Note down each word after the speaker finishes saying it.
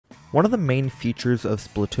One of the main features of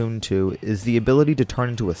Splatoon 2 is the ability to turn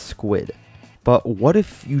into a squid. But what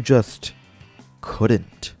if you just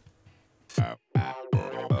couldn't?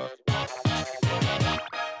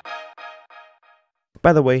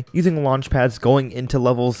 By the way, using launch pads, going into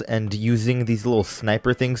levels, and using these little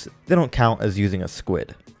sniper things, they don't count as using a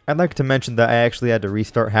squid. I'd like to mention that I actually had to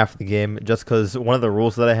restart half the game just because one of the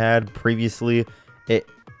rules that I had previously, it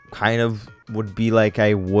kind of would be like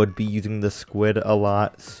I would be using the squid a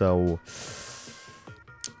lot, so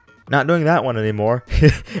not doing that one anymore.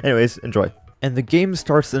 Anyways, enjoy. And the game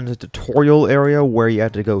starts in a tutorial area where you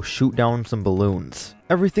have to go shoot down some balloons.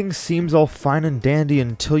 Everything seems all fine and dandy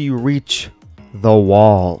until you reach the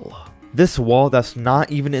wall. This wall that's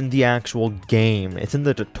not even in the actual game. It's in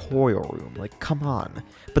the tutorial room. Like, come on.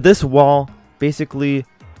 But this wall, basically,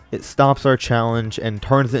 it stops our challenge and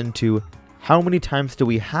turns it into how many times do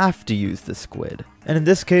we have to use the squid? And in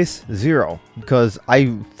this case, 0. Because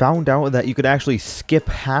I found out that you could actually skip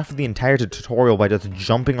half the entire tutorial by just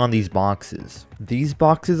jumping on these boxes. These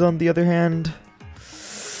boxes, on the other hand,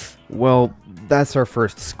 well, that's our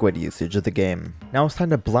first squid usage of the game. Now it's time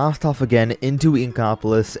to blast off again into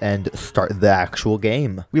Inkopolis and start the actual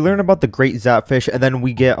game. We learn about the great Zapfish and then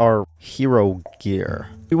we get our hero gear.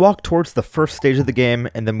 We walk towards the first stage of the game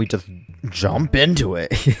and then we just jump into it.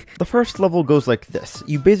 The first level goes like this.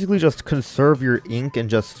 You basically just conserve your ink and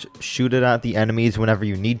just shoot it at the enemies whenever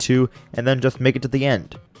you need to and then just make it to the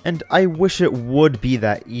end. And I wish it would be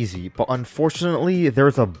that easy, but unfortunately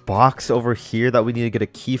there's a box over here that we need to get a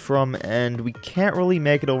key from, and we can't really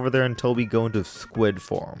make it over there until we go into squid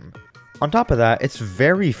form. On top of that, it's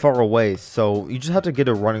very far away, so you just have to get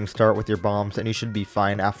a running start with your bombs and you should be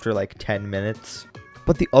fine after like 10 minutes.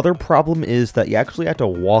 But the other problem is that you actually have to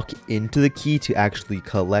walk into the key to actually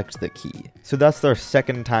collect the key. So that's our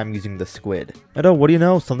second time using the squid. And oh, what do you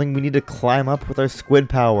know? Something we need to climb up with our squid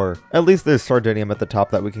power. At least there's Sardinium at the top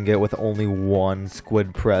that we can get with only one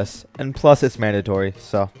squid press. And plus it's mandatory,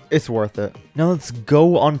 so it's worth it. Now let's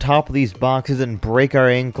go on top of these boxes and break our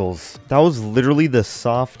ankles. That was literally the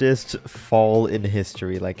softest fall in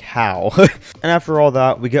history. Like, how? And after all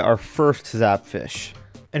that, we get our first Zapfish.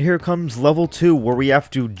 And here comes level 2, where we have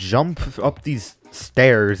to jump up these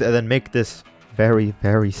stairs and then make this very,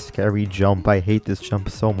 very scary jump. I hate this jump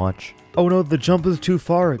so much. Oh no, the jump is too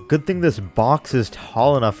far. Good thing this box is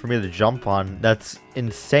tall enough for me to jump on. That's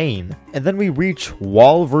insane. And then we reach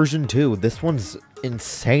wall version 2. This one's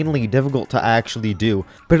insanely difficult to actually do.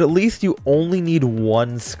 But at least you only need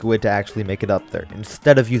one squid to actually make it up there,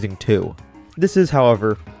 instead of using 2. This is,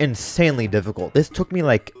 however, insanely difficult. This took me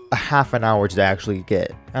like a half an hour to actually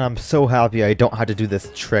get. And I'm so happy I don't have to do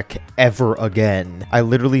this trick ever again. I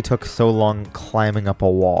literally took so long climbing up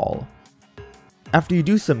a wall. After you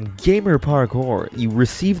do some gamer parkour, you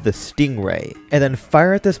receive the Stingray, and then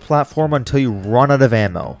fire at this platform until you run out of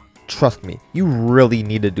ammo. Trust me, you really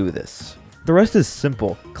need to do this. The rest is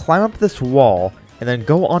simple. Climb up this wall, and then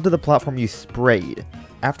go onto the platform you sprayed.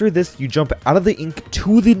 After this, you jump out of the ink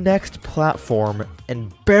to the next platform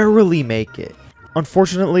and barely make it.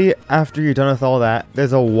 Unfortunately, after you're done with all that,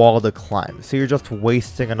 there's a wall to climb, so you're just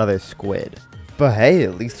wasting another squid. But hey,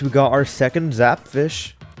 at least we got our second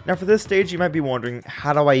Zapfish. Now for this stage, you might be wondering,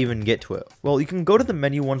 how do I even get to it? Well, you can go to the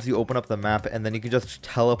menu once you open up the map, and then you can just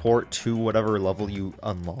teleport to whatever level you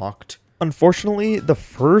unlocked. Unfortunately, the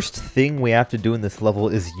first thing we have to do in this level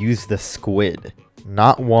is use the squid.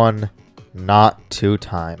 Not one, not 2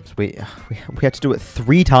 times. We had to do it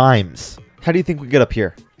 3 times. How do you think we get up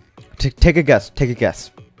here? Take a guess. Take a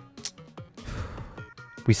guess.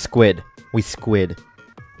 We squid.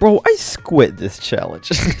 Bro, I squid this challenge.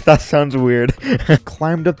 That sounds weird.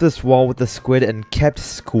 Climbed up this wall with the squid and kept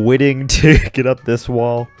squidding to get up this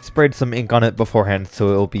wall. Sprayed some ink on it beforehand so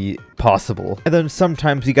it'll be possible. And then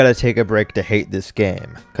sometimes you gotta take a break to hate this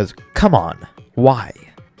game. Cause come on, why?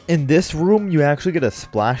 In this room, you actually get a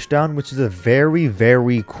splashdown, which is a very,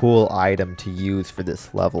 very cool item to use for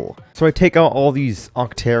this level. So I take out all these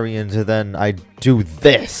Octarians and then I do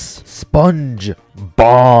this. Sponge,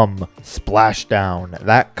 bomb, splashdown.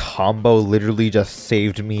 That combo literally just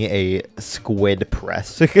saved me a squid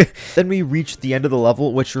press. Then we reach the end of the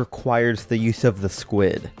level, which requires the use of the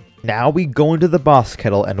squid. Now we go into the boss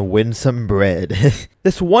kettle and win some bread.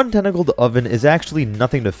 This one tentacled oven is actually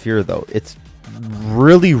nothing to fear though. It's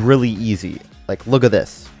really, really easy. Like, look at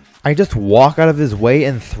this. I just walk out of his way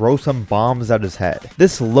and throw some bombs at his head.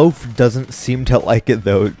 This loaf doesn't seem to like it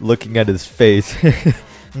though, looking at his face.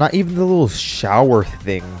 Not even the little shower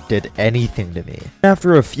thing did anything to me.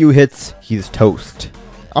 After a few hits, he's toast.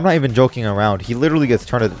 I'm not even joking around. He literally gets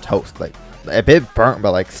turned into toast. Like, a bit burnt,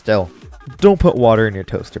 but like still. Don't put water in your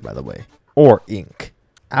toaster, by the way. Or ink.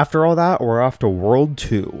 After all that, we're off to World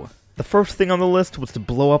 2. The first thing on the list was to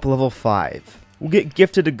blow up level 5. We'll get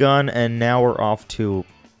gifted a gun, and now we're off to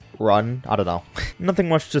run. I don't know. Nothing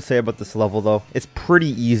much to say about this level, though. It's pretty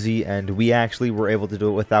easy, and we actually were able to do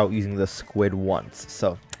it without using the squid once.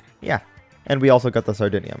 So, yeah. And we also got the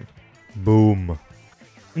Sardinium. Boom.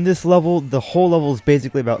 In this level, the whole level is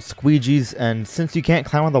basically about squeegees, and since you can't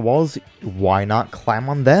climb on the walls, why not climb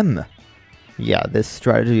on them? Yeah, this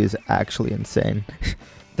strategy is actually insane.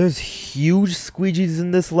 There's huge squeegees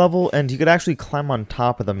in this level, and you could actually climb on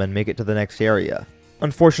top of them and make it to the next area.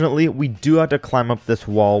 Unfortunately, we do have to climb up this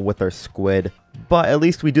wall with our squid, but at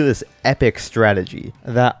least we do this epic strategy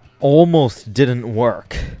that almost didn't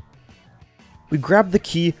work. We grab the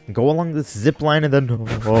key, go along this zip line, and then...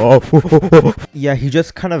 yeah, he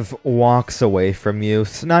just kind of walks away from you,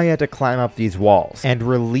 so now you have to climb up these walls and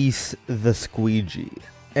release the squeegee.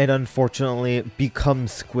 And unfortunately, become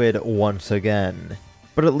squid once again.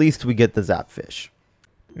 But at least we get the zapfish.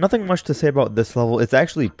 Nothing much to say about this level. It's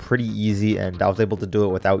actually pretty easy, and I was able to do it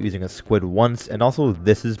without using a squid once, and also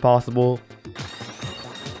this is possible.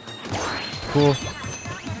 Cool.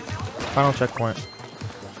 Final checkpoint.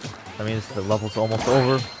 That means the level's almost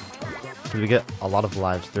over. We get a lot of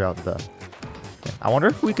lives throughout the... Okay. I wonder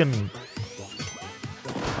if we can...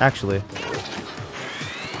 Actually...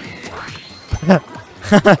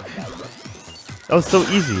 that was so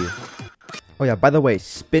easy. Oh yeah, by the way,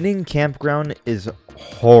 spinning campground is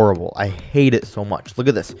horrible. I hate it so much. Look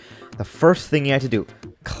at this. The first thing you have to do,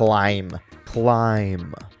 climb.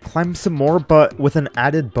 Climb some more, but with an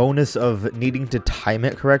added bonus of needing to time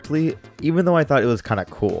it correctly, even though I thought it was kind of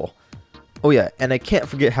cool. Oh yeah, and I can't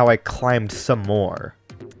forget how I climbed some more.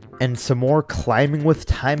 And some more climbing with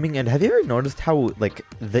timing, and have you ever noticed how, like,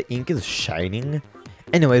 the ink is shining?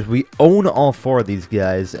 Anyways, we own all 4 of these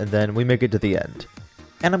guys, and then we make it to the end.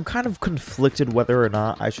 And I'm kind of conflicted whether or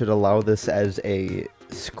not I should allow this as a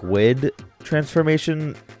squid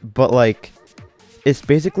transformation, but like, it's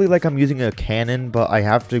basically like I'm using a cannon, but I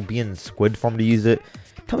have to be in squid form to use it.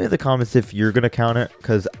 Tell me in the comments if you're gonna count it,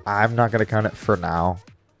 because I'm not gonna count it for now.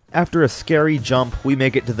 After a scary jump, we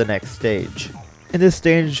make it to the next stage. In this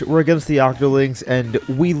stage, we're against the Octolings, and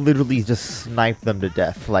we literally just snipe them to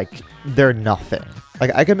death, like, they're nothing.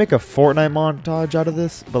 Like, I can make a Fortnite montage out of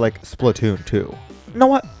this, but like, Splatoon 2. You know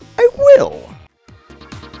what? I will!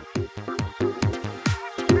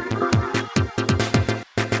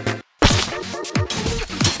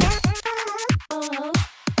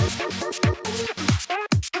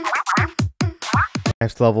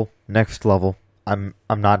 Next level. I'm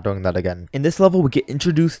not doing that again. In this level, we get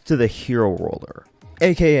introduced to the Hero Roller,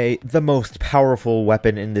 aka the most powerful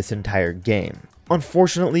weapon in this entire game.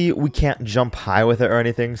 Unfortunately, we can't jump high with it or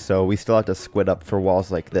anything, so we still have to squid up for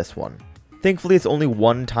walls like this one. Thankfully, it's only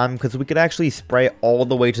one time because we could actually spray all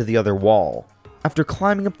the way to the other wall. After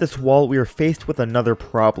climbing up this wall, we are faced with another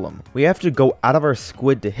problem. We have to go out of our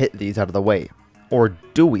squid to hit these out of the way. Or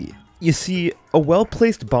do we? You see, a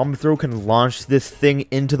well-placed bomb throw can launch this thing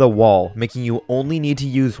into the wall, making you only need to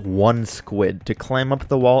use one squid to climb up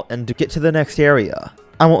the wall and to get to the next area.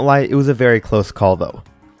 I won't lie, it was a very close call though.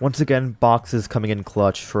 Once again, boxes coming in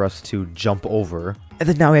clutch for us to jump over. And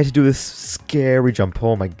then now we have to do this scary jump.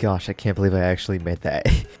 Oh my gosh, I can't believe I actually made that.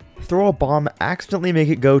 Throw a bomb, accidentally make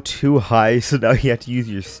it go too high, so now you have to use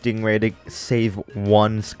your stingray to save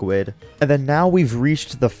one squid. And then now we've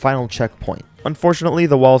reached the final checkpoint. Unfortunately,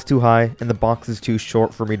 the wall's too high, and the box is too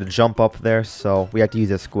short for me to jump up there, so we have to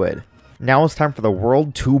use a squid. Now it's time for the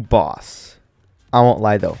World 2 boss. I won't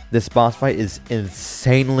lie though, this boss fight is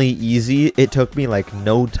insanely easy. It took me like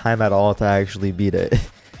no time at all to actually beat it.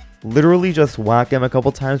 Literally just whack him a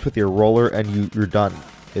couple times with your roller and you're done.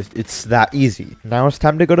 It's that easy. Now it's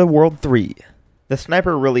time to go to World 3. The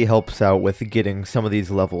sniper really helps out with getting some of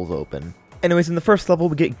these levels open. Anyways, in the first level,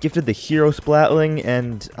 we get gifted the Hero Splatling,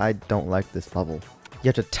 and I don't like this level. You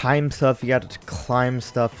have to time stuff, you have to climb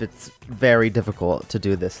stuff, it's very difficult to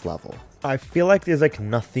do this level. I feel like there's like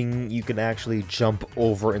nothing you can actually jump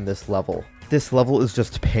over in this level. This level is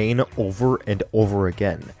just pain over and over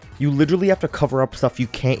again. You literally have to cover up stuff you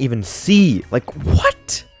can't even see. Like,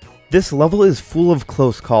 what? This level is full of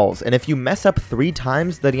close calls, and if you mess up 3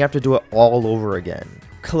 times, then you have to do it all over again.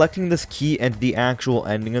 Collecting this key and the actual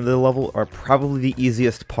ending of the level are probably the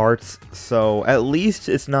easiest parts, so at least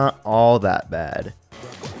it's not all that bad.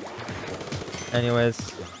 Anyways,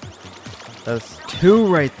 that's 2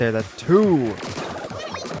 right there, that's 2!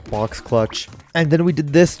 Box clutch. And then we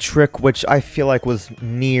did this trick, which I feel like was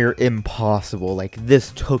near impossible. Like,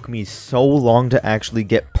 this took me so long to actually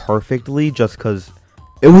get perfectly just because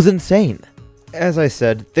it was insane. As I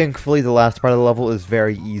said, thankfully the last part of the level is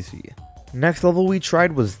very easy. Next level we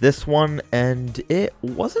tried was this one, and it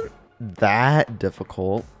wasn't that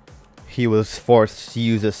difficult. He was forced to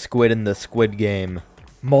use a squid in the Squid game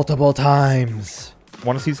multiple times.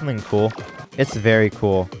 Want to see something cool? It's very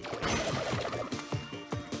cool.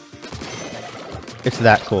 It's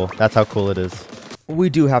that cool. That's how cool it is. We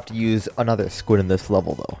do have to use another squid in this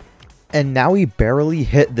level though. And now we barely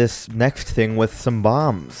hit this next thing with some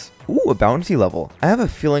bombs. Ooh, a bouncy level. I have a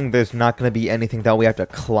feeling there's not going to be anything that we have to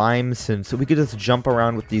climb since we could just jump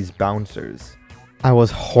around with these bouncers. I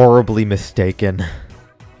was horribly mistaken.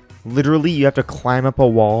 Literally, you have to climb up a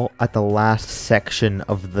wall at the last section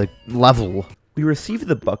of the level. We received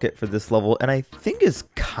the bucket for this level, and I think is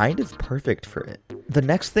kind of perfect for it. The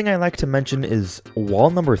next thing I like to mention is wall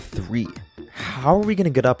number 3. How are we going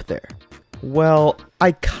to get up there? Well,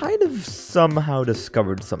 I kind of somehow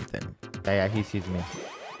discovered something. Yeah, he sees me.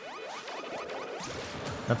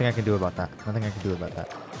 Nothing I can do about that. Nothing I can do about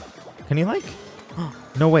that. Can you like?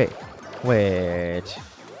 No way. Wait.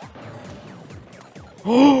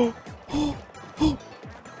 Oh!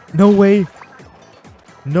 No way.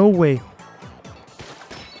 No way.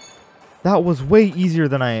 That was way easier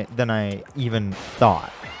than I even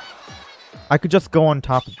thought. I could just go on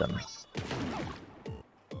top of them.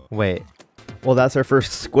 Wait. Well, that's our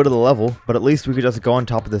first squid of the level, but at least we could just go on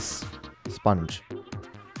top of this sponge.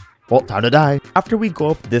 Well, time to die. After we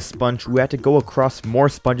go up this sponge, we had to go across more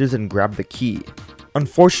sponges and grab the key.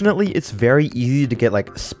 Unfortunately, it's very easy to get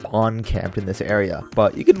like spawn camped in this area,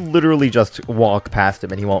 but you can literally just walk past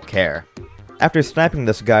him and he won't care. After sniping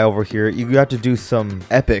this guy over here, you have to do some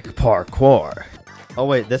epic parkour. Oh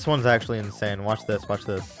wait, this one's actually insane. Watch this, watch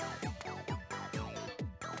this.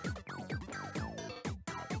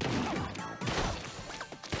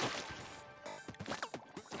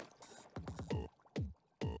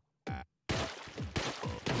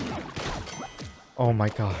 Oh my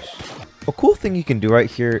gosh. A cool thing you can do right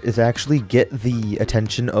here is actually get the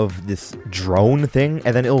attention of this drone thing,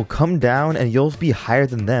 and then it'll come down and you'll be higher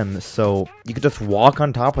than them, so you can just walk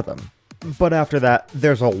on top of them. But after that,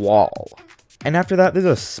 there's a wall. And after that, there's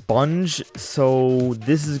a sponge, so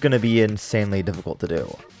this is going to be insanely difficult to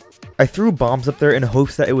do. I threw bombs up there in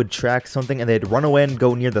hopes that it would track something and they'd run away and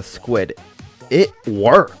go near the squid. It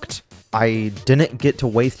worked! I didn't get to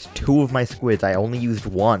waste 2 of my squids, I only used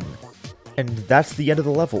 1. And that's the end of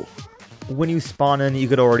the level. When you spawn in, you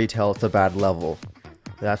could already tell it's a bad level.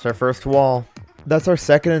 That's our first wall. That's our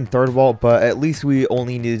second and third wall, but at least we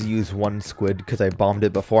only needed to use 1 squid because I bombed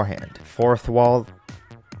it beforehand. 4th wall,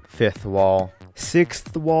 5th wall,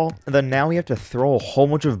 6th wall, and then now we have to throw a whole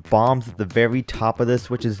bunch of bombs at the very top of this,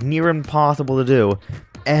 which is near impossible to do.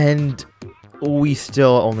 And we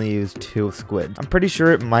still only used 2 squid. I'm pretty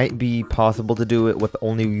sure it might be possible to do it with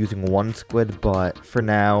only using 1 squid, but for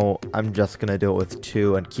now, I'm just gonna do it with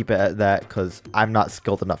 2 and keep it at that because I'm not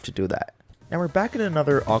skilled enough to do that. Now we're back in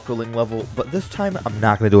another Octoling level, but this time I'm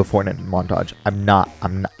not gonna do a Fortnite montage. I'm not,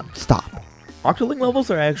 stop. Octoling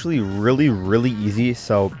levels are actually really easy,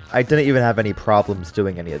 so I didn't even have any problems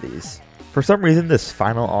doing any of these. For some reason, this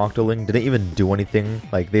final Octoling didn't even do anything,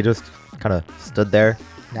 like they just kind of stood there.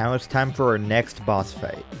 Now it's time for our next boss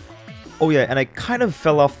fight. Oh yeah, and I kind of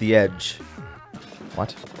fell off the edge.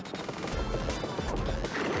 What?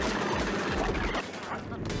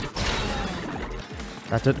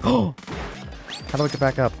 That's it. Oh! How do I get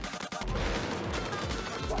back up?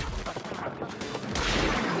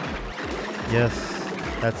 Yes,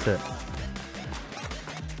 that's it.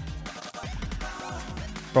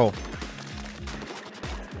 Bro.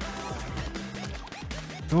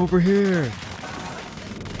 Over here!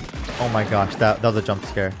 Oh my gosh, that was a jump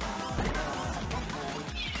scare.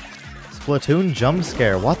 Splatoon jump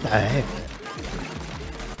scare, what the heck?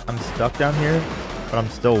 I'm stuck down here, but I'm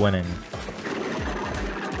still winning.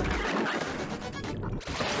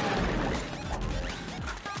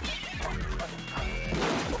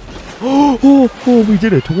 Oh, we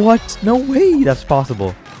did it! What? No way that's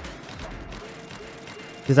possible.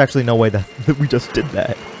 There's actually no way that we just did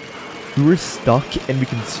that. We were stuck and we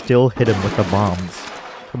can still hit him with the bombs.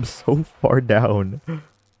 I'm so far down.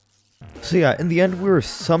 So yeah, in the end, we were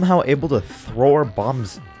somehow able to throw our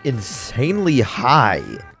bombs insanely high.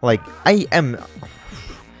 Like, I am...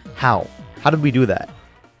 How? How did we do that?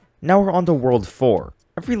 Now we're on to World 4.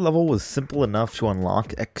 Every level was simple enough to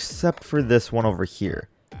unlock, except for this one over here.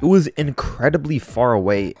 It was incredibly far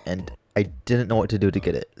away, and I didn't know what to do to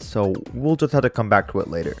get it, so we'll just have to come back to it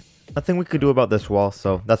later. Nothing we could do about this wall,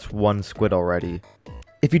 so that's 1 squid already.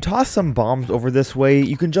 If you toss some bombs over this way,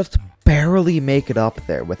 you can just barely make it up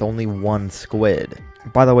there with only 1 squid.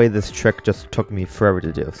 By the way, this trick just took me forever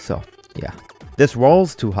to do, so yeah. This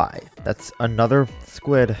wall's too high. That's another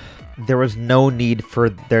squid. There was no need for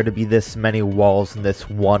there to be this many walls in this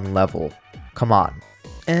one level. Come on.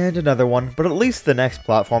 And another one, but at least the next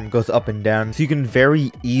platform goes up and down, so you can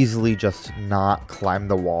very easily just not climb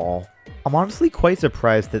the wall. I'm honestly quite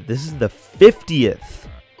surprised that this is the 50th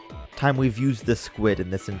time we've used the squid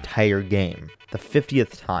in this entire game. The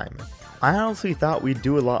 50th time. I honestly thought we'd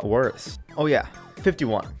do a lot worse. Oh yeah,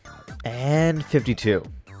 51. And 52.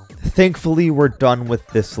 Thankfully, we're done with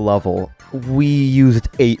this level. We used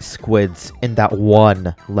 8 squids in that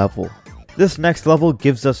one level. This next level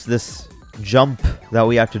gives us this jump that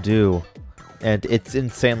we have to do, and it's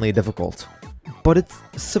insanely difficult. But it's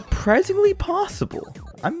surprisingly possible.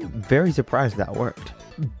 I'm very surprised that worked.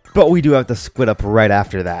 But we do have to squid up right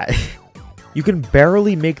after that. You can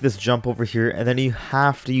barely make this jump over here, and then you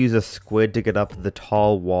have to use a squid to get up the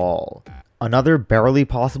tall wall. Another barely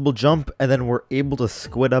possible jump, and then we're able to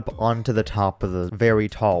squid up onto the top of the very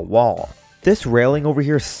tall wall. This railing over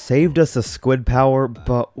here saved us a squid power,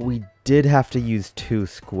 but we did have to use 2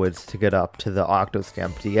 squids to get up to the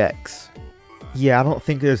Octostamp DX. Yeah, I don't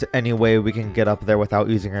think there's any way we can get up there without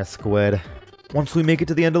using our squid. Once we make it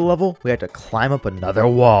to the end of the level, we have to climb up another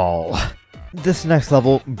wall. This next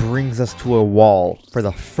level brings us to a wall for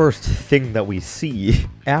the first thing that we see.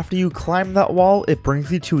 After you climb that wall, it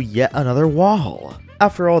brings you to yet another wall.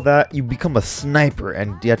 After all that, you become a sniper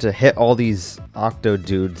and you have to hit all these Octo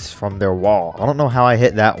dudes from their wall. I don't know how I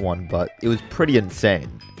hit that one, but it was pretty insane.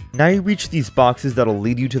 Now you reach these boxes that'll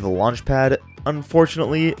lead you to the launch pad.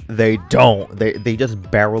 Unfortunately, they don't. They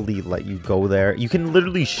just barely let you go there. You can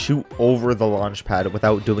literally shoot over the launch pad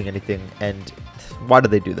without doing anything, and why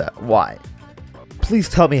did they do that? Why? Please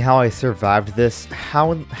tell me how I survived this.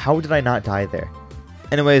 How did I not die there?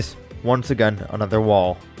 Anyways, once again, another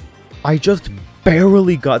wall. I just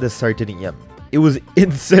barely got this Sardinium. It was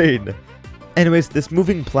insane. Anyways, this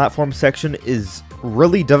moving platform section is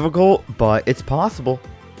really difficult, but it's possible.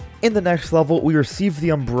 In the next level, we receive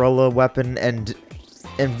the umbrella weapon and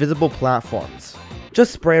invisible platforms.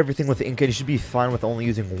 Just spray everything with ink and you should be fine with only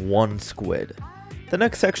using 1 squid. The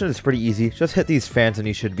next section is pretty easy. Just hit these fans and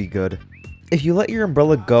you should be good. If you let your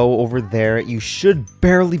umbrella go over there, you should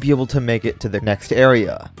barely be able to make it to the next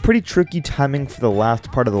area. Pretty tricky timing for the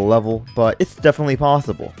last part of the level, but it's definitely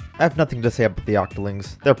possible. I have nothing to say about the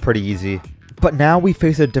Octolings. They're pretty easy. But now we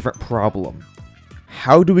face a different problem.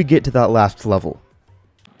 How do we get to that last level?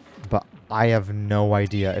 But I have no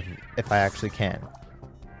idea if I actually can.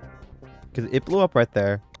 Because it blew up right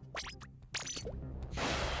there.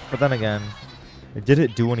 But then again, it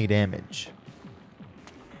didn't do any damage.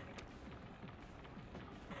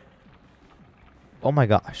 Oh my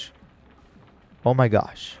gosh. Oh my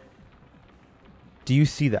gosh. Do you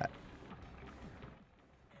see that?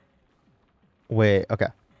 Wait, okay.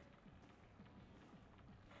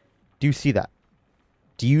 Do you see that?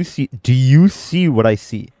 Do you see what I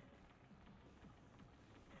see?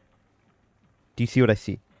 Do you see what I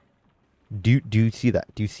see? Do you see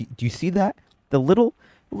that? Do you see that? The little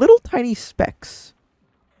tiny specks.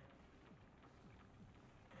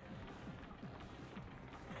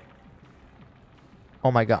 Oh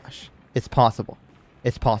my gosh. It's possible.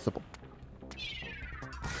 It's possible.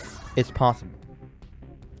 It's possible.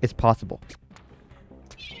 It's possible.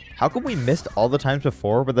 How come we missed all the times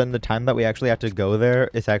before, but then the time that we actually have to go there,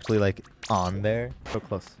 it's actually like on there? So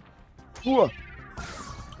close. Whoa.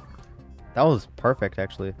 That was perfect,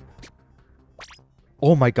 actually.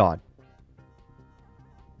 Oh my god.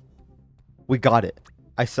 We got it.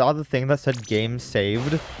 I saw the thing that said game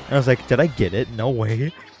saved, and I was like, did I get it? No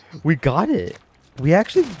way. We got it. We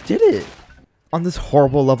actually did it! On this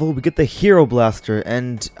horrible level, we get the Hero Blaster,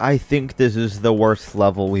 and I think this is the worst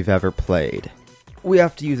level we've ever played. We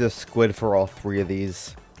have to use a squid for all 3 of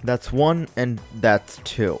these. That's 1, and that's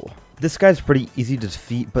 2. This guy's pretty easy to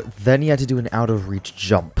defeat, but then you have to do an out-of-reach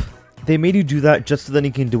jump. They made you do that just so then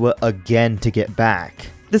you can do it again to get back.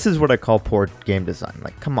 This is what I call poor game design.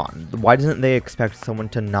 Like, come on, why doesn't they expect someone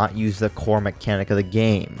to not use the core mechanic of the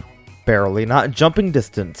game? Barely not jumping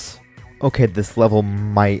distance. Okay, this level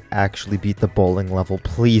might actually beat the bowling level.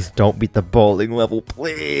 Please don't beat the bowling level,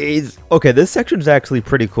 please. Okay, this section's actually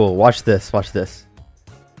pretty cool. Watch this, watch this.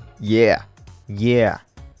 Yeah, yeah,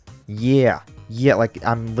 yeah, yeah, like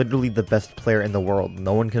I'm literally the best player in the world.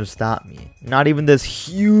 No one can stop me. Not even this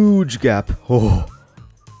huge gap. Oh.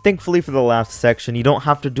 Thankfully for the last section, you don't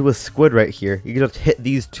have to do a squid right here. You can just hit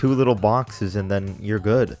these 2 little boxes and then you're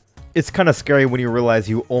good. It's kind of scary when you realize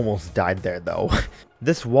you almost died there though.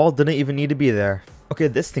 This wall didn't even need to be there. Okay,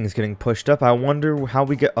 this thing's getting pushed up. I wonder how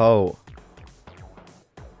we get... Oh.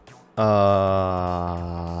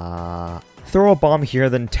 Throw a bomb here,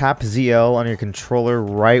 then tap ZL on your controller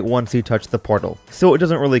right once you touch the portal, so it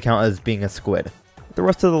doesn't really count as being a squid. The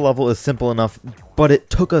rest of the level is simple enough, but it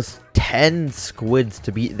took us 10 squids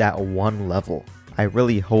to beat that one level. I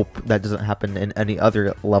really hope that doesn't happen in any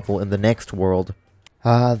other level in the next world.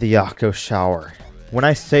 Ah, the Octo Shower. When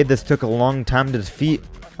I say this took a long time to defeat,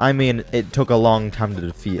 I mean it took a long time to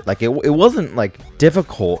defeat. Like, it wasn't, like,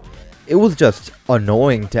 difficult. It was just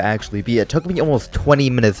annoying to actually beat. It took me almost 20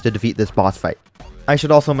 minutes to defeat this boss fight. I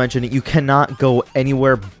should also mention you cannot go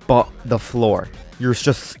anywhere but the floor. You're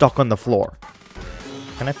just stuck on the floor.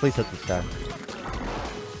 Can I please hit this guy?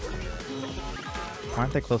 Why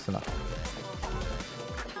aren't they close enough?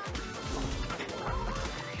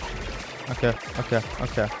 Okay.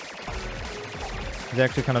 He's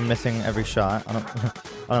actually kind of missing every shot. I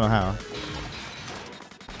don't know how.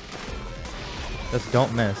 Just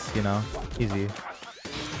don't miss, you know? Easy.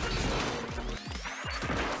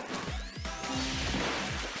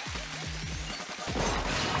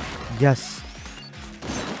 Yes.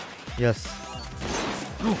 Yes.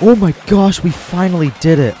 Oh my gosh, we finally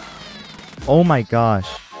did it. Oh my gosh.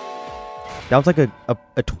 That was like a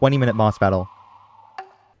 20-minute boss battle.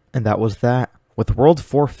 And that was that. With World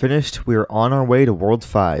 4 finished, we are on our way to World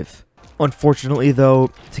 5. Unfortunately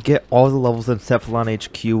though, to get all the levels in Cephalon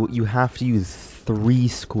HQ, you have to use 3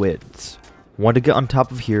 squids. One to get on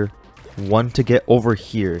top of here, one to get over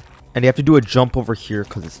here, and you have to do a jump over here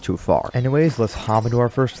because it's too far. Anyways, let's hop into our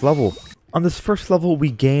first level. On this first level, we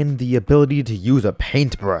gain the ability to use a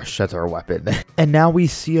paintbrush as our weapon. And now we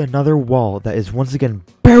see another wall that is once again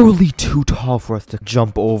barely too tall for us to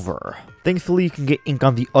jump over. Thankfully, you can get ink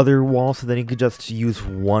on the other wall, so then you can just use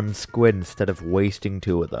 1 squid instead of wasting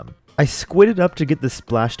 2 of them. I squidded up to get the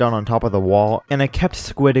splashdown on top of the wall, and I kept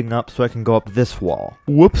squidding up so I can go up this wall.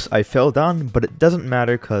 Whoops, I fell down, but it doesn't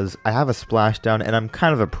matter because I have a splashdown and I'm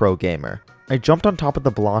kind of a pro gamer. I jumped on top of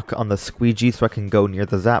the block on the squeegee so I can go near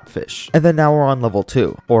the zapfish. And then now we're on level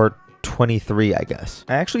 2, or 23 I guess.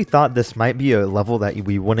 I actually thought this might be a level that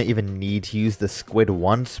we wouldn't even need to use the squid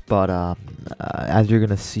once, but as you're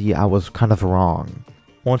gonna see, I was kind of wrong.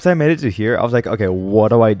 Once I made it to here, I was like, okay, what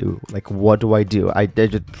do I do? Like, what do I do?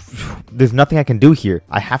 There's nothing I can do here.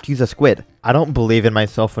 I have to use a squid. I don't believe in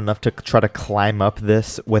myself enough to try to climb up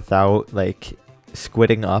this without, like,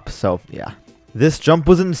 squidding up, so yeah. This jump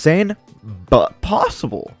was insane, but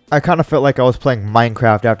possible. I kind of felt like I was playing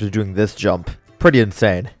Minecraft after doing this jump. Pretty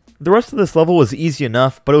insane. The rest of this level was easy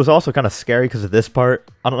enough, but it was also kind of scary because of this part.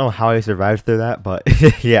 I don't know how I survived through that, but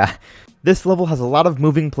yeah. This level has a lot of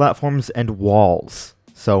moving platforms and walls.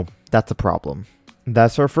 So, that's a problem.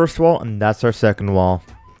 That's our first wall, and that's our second wall.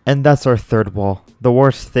 And that's our third wall. The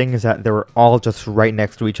worst thing is that they were all just right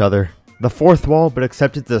next to each other. The fourth wall, but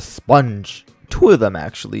except it's a sponge. 2 of them,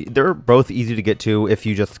 actually. They're both easy to get to if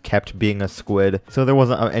you just kept being a squid, so there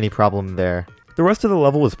wasn't any problem there. The rest of the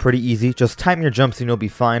level was pretty easy. Just time your jumps and you'll be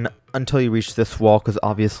fine until you reach this wall, because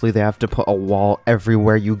obviously they have to put a wall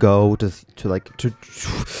everywhere you go to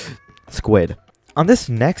squid. On this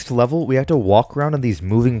next level, we have to walk around on these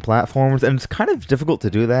moving platforms, and it's kind of difficult to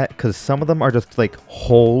do that because some of them are just like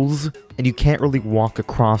holes, and you can't really walk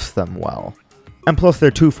across them well. And plus,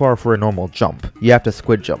 they're too far for a normal jump. You have to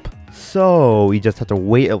squid jump. So, you just have to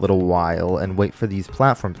wait a little while and wait for these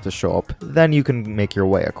platforms to show up. Then you can make your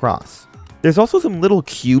way across. There's also some little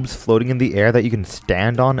cubes floating in the air that you can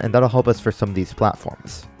stand on, and that'll help us for some of these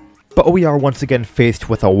platforms. But we are once again faced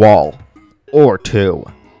with a wall. Or 2.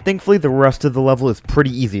 Thankfully, the rest of the level is pretty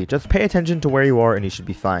easy. Just pay attention to where you are and you should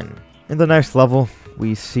be fine. In the next level,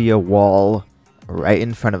 we see a wall right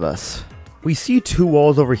in front of us. We see 2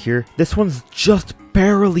 walls over here. This one's just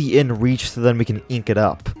barely in reach, so then we can ink it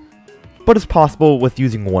up. But it's possible with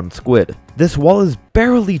using 1 squid. This wall is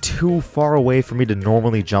barely too far away for me to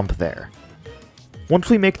normally jump there. Once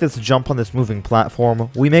we make this jump on this moving platform,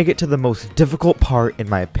 we make it to the most difficult part, in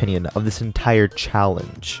my opinion, of this entire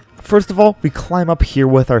challenge. First of all, we climb up here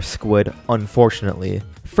with our squid, unfortunately.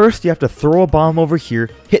 First, you have to throw a bomb over here,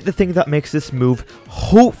 hit the thing that makes this move,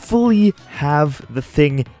 hopefully have the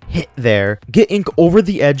thing hit there, get ink over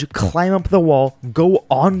the edge, climb up the wall, go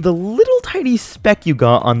on the little tiny speck you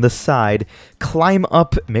got on the side, climb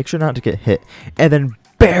up, make sure not to get hit, and then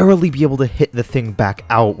barely be able to hit the thing back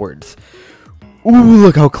outwards. Ooh,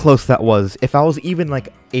 look how close that was. If I was even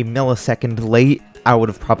like a millisecond late, I would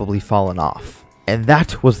have probably fallen off. And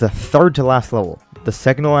that was the third to last level. The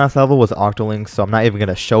second to last level was Octolink, so I'm not even going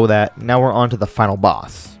to show that. Now we're on to the final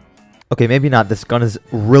boss. Okay, maybe not. This gun is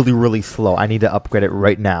really slow. I need to upgrade it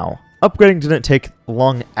right now. Upgrading didn't take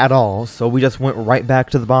long at all, so we just went right back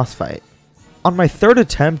to the boss fight. On my third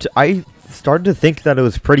attempt, I started to think that it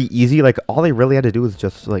was pretty easy. Like, all they really had to do was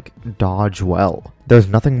just, like, dodge well. There's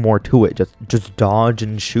nothing more to it. Just dodge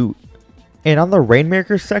and shoot. And on the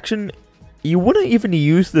Rainmaker section, you wouldn't even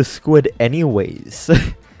use the squid anyways.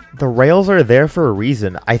 The rails are there for a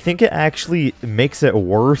reason. I think it actually makes it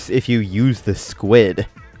worse if you use the squid.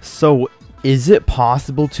 So, is it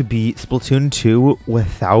possible to beat Splatoon 2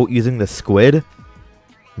 without using the squid?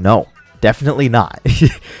 No, definitely not.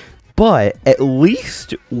 But at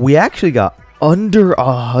least we actually got under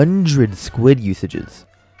 100 squid usages.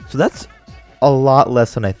 So that's a lot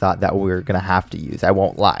less than I thought that we were going to have to use, I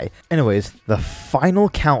won't lie. Anyways, the final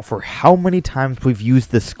count for how many times we've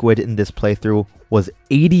used the squid in this playthrough was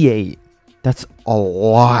 88. That's a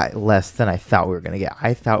lot less than I thought we were going to get.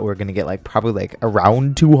 I thought we were going to get like probably like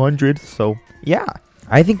around 200. So yeah,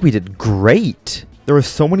 I think we did great. There were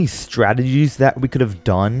so many strategies that we could have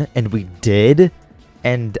done, and we did.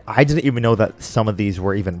 And I didn't even know that some of these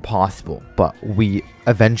were even possible, but we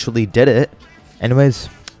eventually did it. Anyways,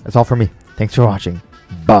 that's all for me. Thanks for watching.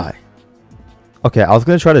 Bye. Okay, I was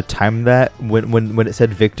going to try to time that when it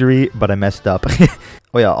said victory, but I messed up.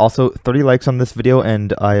 Oh yeah, also 30 likes on this video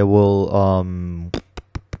and I will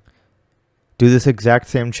do this exact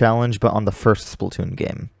same challenge but on the first Splatoon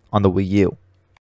game on the Wii U.